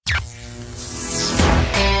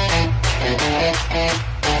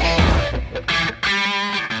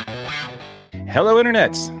Hello,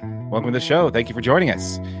 Internets. Welcome to the show. Thank you for joining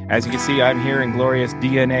us. As you can see, I'm here in glorious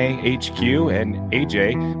DNA HQ. And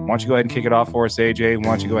AJ, why don't you go ahead and kick it off for us, AJ? Why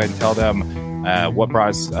don't you go ahead and tell them what brought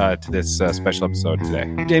us to this special episode today?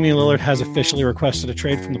 Damian Lillard has officially requested a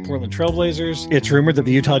trade from the Portland Trailblazers. It's rumored that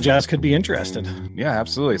the Utah Jazz could be interested. Yeah,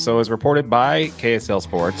 absolutely. So as reported by KSL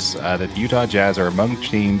Sports, that the Utah Jazz are among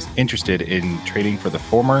teams interested in trading for the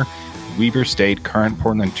former Weber State, current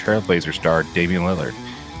Portland Trailblazer star Damian Lillard.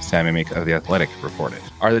 Sam Amick of The Athletic reported.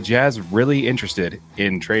 Are the Jazz really interested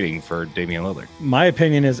in trading for Damian Lillard? My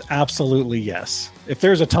opinion is absolutely yes. If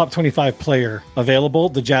there's a top 25 player available,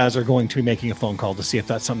 the Jazz are going to be making a phone call to see if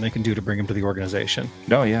that's something they can do to bring him to the organization.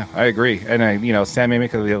 No, yeah, I agree. And Sam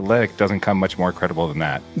Amick of The Athletic doesn't come much more credible than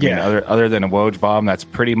that. Yeah. I mean, other than a Woj bomb, that's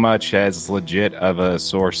pretty much as legit of a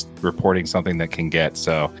source reporting something that can get.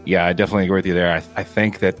 So yeah, I definitely agree with you there. I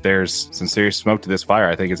think that there's some serious smoke to this fire.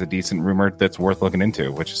 I think it's a decent rumor that's worth looking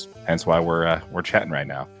into, which is hence why we're chatting right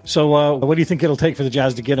now. So what do you think it'll take for the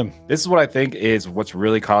Jazz to get him? This is what I think is what's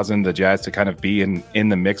really causing the Jazz to kind of be in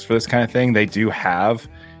the mix for this kind of thing. They do have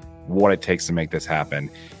what it takes to make this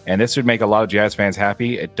happen. And this would make a lot of Jazz fans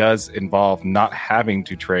happy. It does involve not having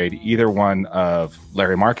to trade either one of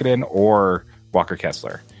Larry Markkinen or Walker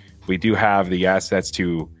Kessler. We do have the assets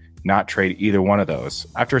to not trade either one of those.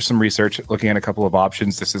 After some research, looking at a couple of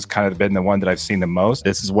options, this has kind of been the one that I've seen the most.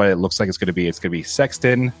 This is what it looks like it's going to be. It's going to be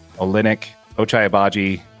Sexton, Olynyk, Ochai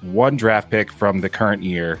Agbaji, one draft pick from the current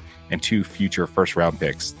year, and 2 future first-round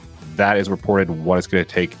picks. That is reported what it's going to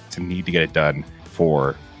take to need to get it done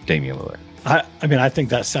for Damian Lillard. I mean, I think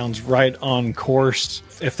that sounds right on course.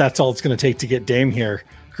 If that's all it's going to take to get Dame here,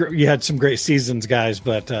 you had some great seasons, guys,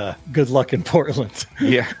 but good luck in Portland.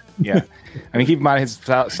 Yeah. I mean, keep in mind his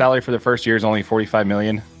salary for the first year is only $45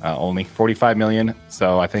 million. Only $45 million.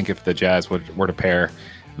 So I think if the Jazz were to pair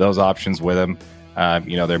those options with him,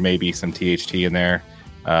 there may be some THT in there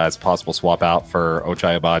as a possible swap out for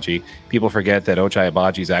Ochai Agbaji. People forget that Ochai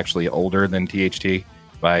Agbaji is actually older than THT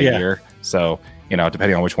by a year. So,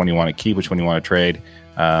 depending on which one you want to keep, which one you want to trade,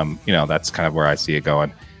 that's kind of where I see it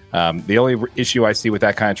going. The only issue I see with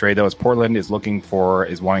that kind of trade, though, is Portland is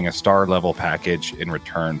wanting a star level package in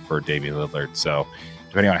return for Damian Lillard. So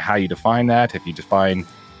depending on how you define that, if you define,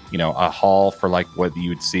 a haul for like what you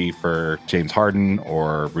would see for James Harden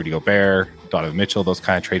or Rudy Gobert, Donovan Mitchell, those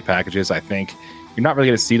kind of trade packages, I think you're not really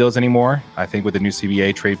going to see those anymore. I think with the new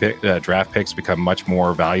CBA draft picks become much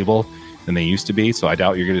more valuable than they used to be. So I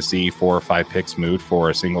doubt you're going to see 4 or 5 picks moved for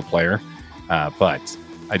a single player. But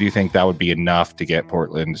I do think that would be enough to get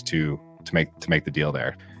Portland to make the deal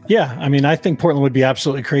there. Yeah, I mean, I think Portland would be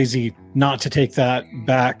absolutely crazy not to take that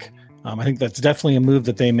back. I think that's definitely a move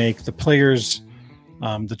that they make. The players,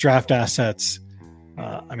 the draft assets.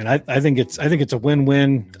 I think it's a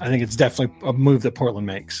win-win. I think it's definitely a move that Portland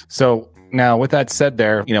makes. So now, with that said,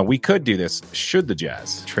 there, we could do this. Should the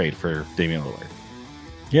Jazz trade for Damian Lillard?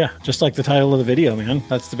 Yeah, just like the title of the video, man.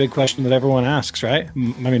 That's the big question that everyone asks, right? I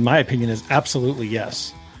mean, my opinion is absolutely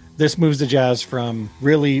yes. This moves the Jazz from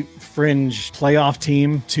really fringe playoff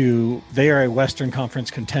team to they are a Western Conference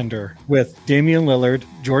contender with Damian Lillard,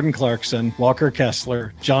 Jordan Clarkson, Walker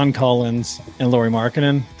Kessler, John Collins, and Lauri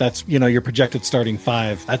Markkinen. That's, your projected starting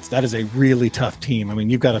 5. That is a really tough team. I mean,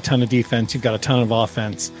 you've got a ton of defense, you've got a ton of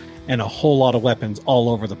offense, and a whole lot of weapons all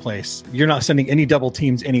over the place. You're not sending any double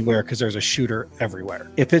teams anywhere because there's a shooter everywhere.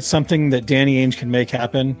 If it's something that Danny Ainge can make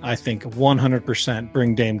happen, I think 100%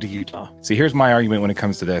 bring Dame to Utah. See, here's my argument when it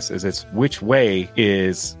comes to this, is it's which way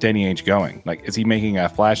is Danny Ainge going? Like, is he making a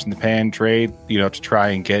flash in the pan trade, to try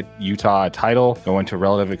and get Utah a title, go into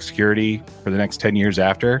relative obscurity for the next 10 years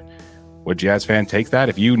after? Would Jazz fan take that?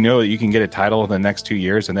 If you know that you can get a title in the next 2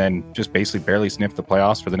 years and then just basically barely sniff the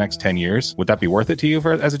playoffs for the next 10 years, would that be worth it to you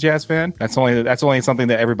as a Jazz fan? That's only something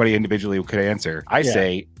that everybody individually could answer. I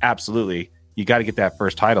say absolutely. You got to get that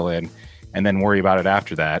first title in and then worry about it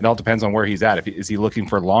after that. It all depends on where he's at. Is he looking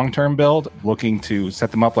for a long-term build, looking to set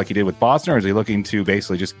them up like he did with Boston, or is he looking to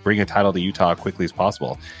basically just bring a title to Utah quickly as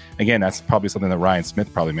possible? Again, that's probably something that Ryan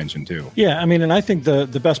Smith probably mentioned too. Yeah, I mean, and I think the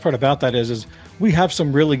best part about that is we have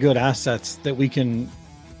some really good assets that we can,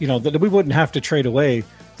 that we wouldn't have to trade away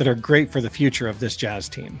that are great for the future of this Jazz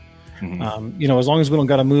team. Mm-hmm. As long as we don't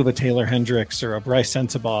got to move a Taylor Hendricks or a Bryce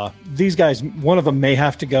Sensabaugh, these guys, one of them may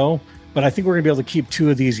have to go. But I think we're going to be able to keep 2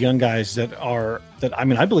 of these young guys that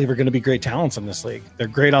I believe are going to be great talents in this league. They're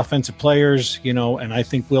great offensive players, and I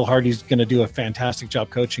think Will Hardy's going to do a fantastic job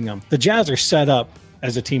coaching them. The Jazz are set up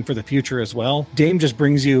as a team for the future as well. Dame just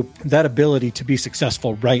brings you that ability to be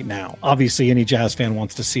successful right now. Obviously, any Jazz fan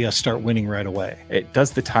wants to see us start winning right away. It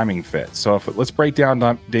does the timing fit. So let's break down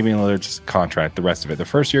Damian Lillard's contract, the rest of it. The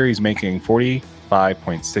first year he's making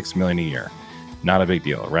 $45.6 million a year. Not a big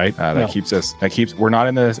deal, right? That No. keeps we're not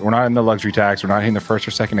in the luxury tax. We're not hitting the first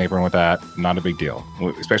or second apron with that. Not a big deal,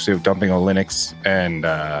 especially with dumping Linux and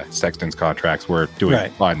Sexton's contracts. We're doing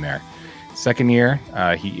fine there. Second year,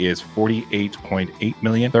 he is $48.8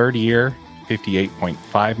 million. Third year,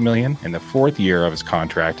 $58.5 million. And the fourth year of his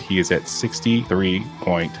contract, he is at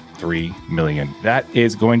 $63.3 million. That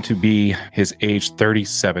is going to be his age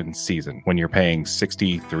 37 season when you're paying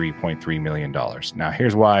 $63.3 million. Now,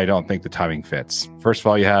 here's why I don't think the timing fits. First of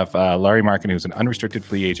all, you have Larry Markkinen, who's an unrestricted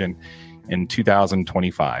free agent in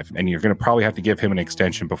 2025, and you're going to probably have to give him an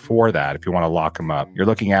extension before that if you want to lock him up. You're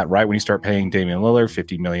looking at right when you start paying Damian Lillard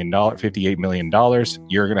 $58 million,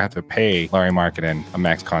 you're going to have to pay Larry Markkinen a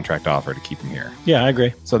max contract offer to keep him here. Yeah, I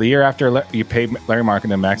agree. So the year after you pay Larry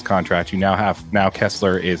Markkinen a max contract, you now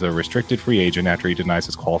Kessler is a restricted free agent after he denies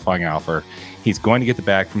his qualifying offer. He's going to get the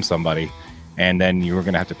bag from somebody, and then you're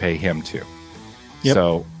going to have to pay him too. Yep.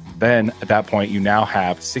 So then at that point, you now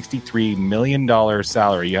have $63 million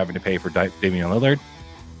salary you having to pay for Damian Lillard.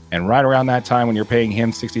 And right around that time, when you're paying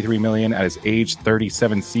him $63 million at his age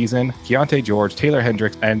 37 season, Keontae George, Taylor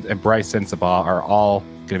Hendricks, and Bryce Sensabaugh are all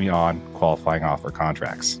going to be on qualifying offer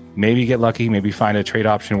contracts. Maybe get lucky, maybe find a trade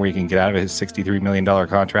option where you can get out of his $63 million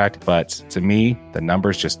contract. But to me, the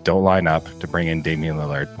numbers just don't line up to bring in Damian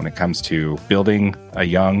Lillard when it comes to building a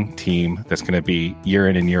young team that's going to be year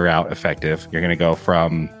in and year out effective. You're going to go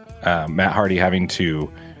from Matt Hardy having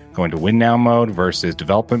to go into win now mode versus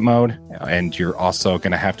development mode. And you're also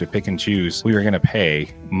going to have to pick and choose who you're going to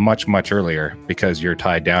pay much, much earlier because you're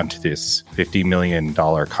tied down to this $50 million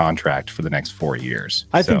contract for the next 4 years.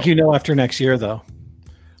 I think after next year, though.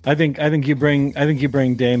 I think you bring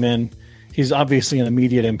Dame in. He's obviously an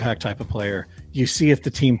immediate impact type of player. You see if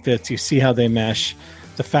the team fits, you see how they mesh.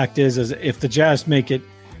 The fact is if the Jazz make it,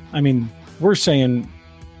 I mean, we're saying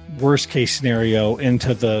worst case scenario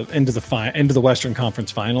into the Western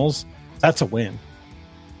Conference Finals, that's a win,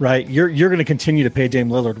 right? You're going to continue to pay Dame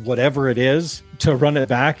Lillard whatever it is to run it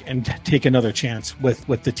back and take another chance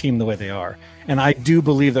with the team the way they are. And I do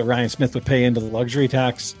believe that Ryan Smith would pay into the luxury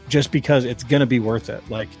tax just because it's going to be worth it.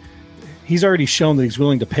 Like, he's already shown that he's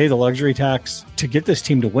willing to pay the luxury tax to get this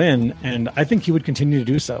team to win, and I think he would continue to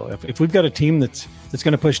do so. If we've got a team that's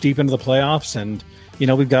going to push deep into the playoffs, and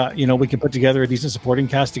we can put together a decent supporting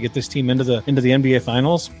cast to get this team into the NBA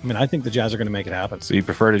Finals, I mean, I think the Jazz are going to make it happen. So you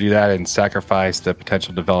prefer to do that and sacrifice the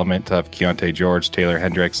potential development of Keontae George, Taylor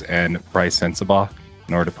Hendricks, and Bryce Sensabaugh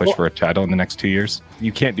in order to push for a title in the next 2 years?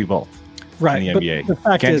 You can't do both, right? In the NBA, you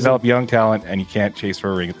can't develop young talent and you can't chase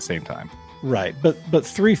for a ring at the same time. Right, but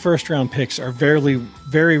 3 first-round picks are very,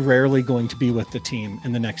 very rarely going to be with the team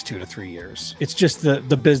in the next 2 to 3 years. It's just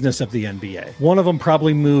the business of the NBA. One of them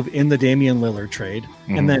probably move in the Damian Lillard trade,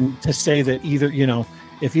 and then to say that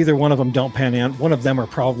if either one of them don't pan out, one of them are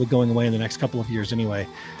probably going away in the next couple of years anyway.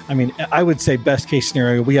 I mean, I would say best case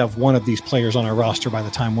scenario, we have one of these players on our roster by the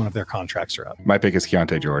time one of their contracts are up. My pick is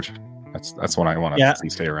Keontae George. That's what I want to see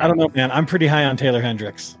stay around. I don't know, man. I'm pretty high on Taylor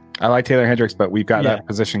Hendricks. I like Taylor Hendricks, but we've got that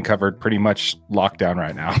position covered pretty much locked down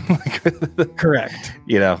right now. Correct.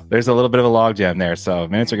 There's a little bit of a logjam there, so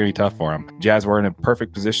minutes are going to be tough for him. Jazz were in a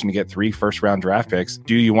perfect position to get 3 first-round draft picks.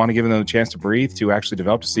 Do you want to give them a chance to breathe, to actually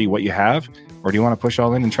develop, to see what you have, or do you want to push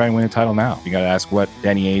all in and try and win a title now? You got to ask what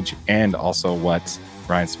Danny Ainge and also what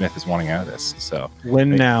Ryan Smith is wanting out of this. So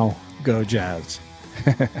win now, go Jazz.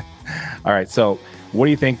 All right, so what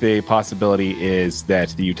do you think the possibility is that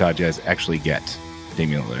the Utah Jazz actually get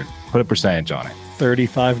Damian Lillard? Put a percentage on it.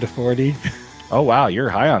 35 to 40. Oh, wow. You're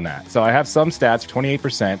high on that. So I have some stats.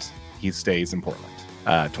 28% he stays in Portland.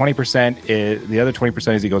 20% is the other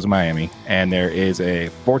 20% is he goes to Miami, and there is a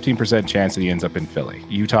 14% chance that he ends up in Philly.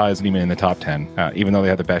 Utah isn't even in the top 10, even though they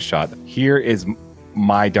have the best shot. Here is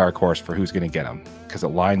my dark horse for who's going to get him, because it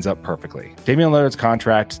lines up perfectly. Damian Lillard's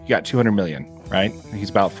contract, you got $200 million. Right? He's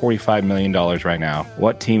about $45 million right now.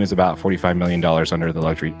 What team is about $45 million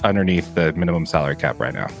underneath the minimum salary cap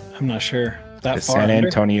right now? I'm not sure. The San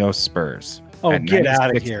Antonio Spurs. Oh, get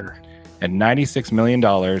out of here. At $96 million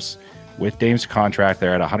with Dame's contract,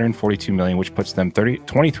 they're at $142 million, which puts them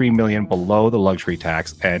 $23 million below the luxury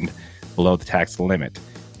tax and below the tax limit,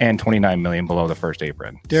 and $29 million below the first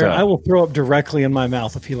apron. Darren, I will throw up directly in my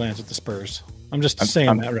mouth if he lands with the Spurs. I'm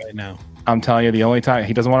saying that right now. I'm telling you, the only time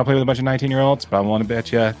he doesn't want to play with a bunch of 19-year-olds, but I want to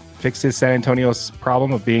bet you fix his San Antonio's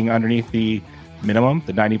problem of being underneath the minimum,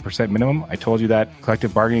 the 90% minimum. I told you that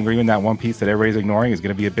collective bargaining agreement, that one piece that everybody's ignoring, is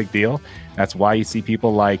going to be a big deal. That's why you see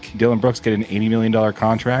people like Dillon Brooks get an $80 million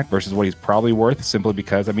contract versus what he's probably worth, simply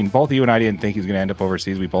because, I mean, both you and I didn't think he was going to end up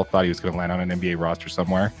overseas. We both thought he was going to land on an NBA roster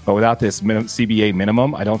somewhere. But without this CBA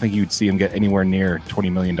minimum, I don't think you'd see him get anywhere near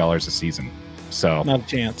 $20 million a season. So not a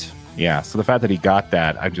chance. Yeah, so the fact that he got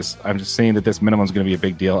that, I'm just saying that this minimum is going to be a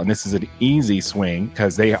big deal, and this is an easy swing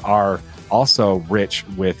because they are also rich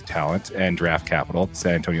with talent and draft capital.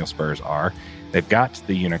 San Antonio Spurs are. They've got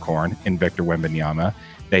the unicorn in Victor Wembanyama.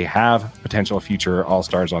 They have potential future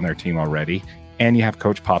all-stars on their team already, and you have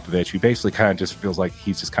Coach Popovich, who basically kind of just feels like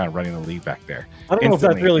he's just kind of running the league back there. I don't know if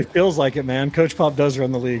that really feels like it, man. Coach Pop does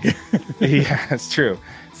run the league. Yeah, it's true.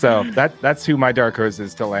 So that's who my dark horse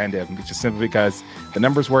is to land him, just simply because the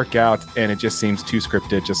numbers work out and it just seems too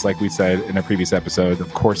scripted, just like we said in a previous episode.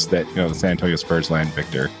 Of course, that the San Antonio Spurs land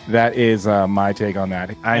Victor. That is my take on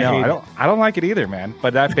that. I don't like it either, man.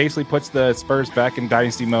 But that basically puts the Spurs back in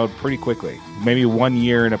dynasty mode pretty quickly. Maybe 1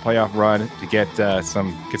 year in a playoff run to get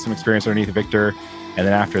some experience underneath Victor. And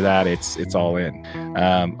then after that, it's all in.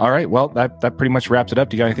 All right. Well, that pretty much wraps it up.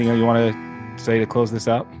 Do you got anything you want to say to close this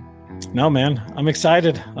out? No, man. I'm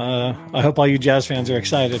excited. I hope all you Jazz fans are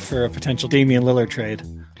excited for a potential Damian Lillard trade.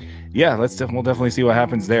 Yeah, we'll definitely see what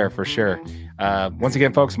happens there for sure. Once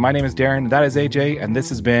again, folks, my name is Darren. That is AJ. And this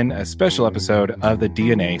has been a special episode of the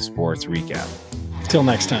DNA Sports Recap. Till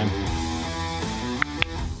next time.